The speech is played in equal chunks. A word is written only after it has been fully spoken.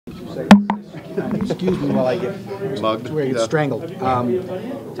Excuse me while I get Mugged. strangled.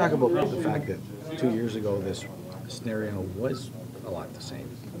 Talk about the fact that 2 years ago this scenario was a lot the same.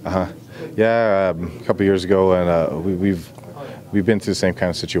 Yeah, a couple years ago, and we've been through the same kind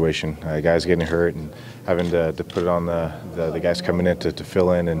of situation. Guys getting hurt and having to put it on the guys coming in to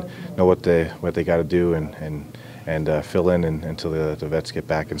fill in and know what they got to do and fill in until the vets get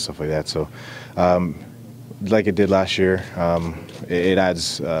back and stuff like that. So, like it did last year, it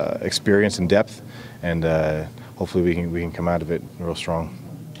adds experience and depth, and hopefully we can come out of it real strong.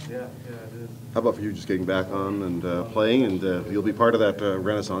 How about for you just getting back on and playing, and you'll be part of that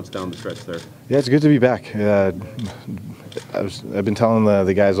renaissance down the stretch there? Yeah, it's good to be back. I've been telling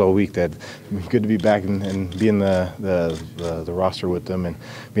the guys all week that it's good to be back and be in the roster with them and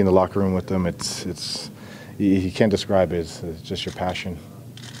be in the locker room with them. It's you can't describe it. It's just your passion.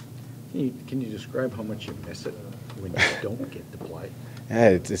 Can you describe how much you miss it when you don't get to play? Yeah,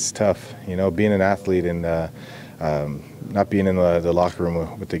 it's tough. You know, being an athlete and not being in the locker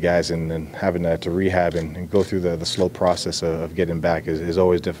room with the guys and having to rehab and go through the slow process of getting back is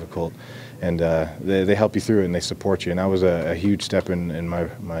always difficult. And they help you through it and they support you. And that was a huge step in my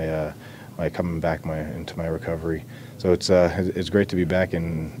coming back into my recovery. So it's great to be back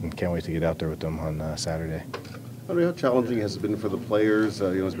and can't wait to get out there with them on Saturday. How challenging has it been for the players?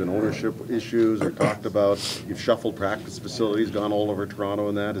 There's been ownership issues or talked about. You've shuffled practice facilities, gone all over Toronto,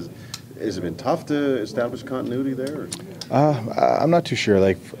 and that has it been tough to establish continuity there? I'm not too sure.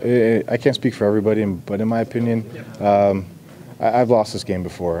 Like, I can't speak for everybody, but in my opinion, I've lost this game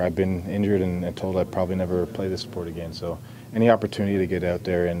before. I've been injured and told I'd probably never play this sport again. So any opportunity to get out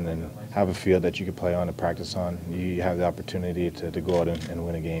there and have a field that you can play on and practice on, you have the opportunity to go out and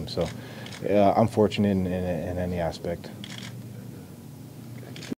win a game. So I'm fortunate in any aspect.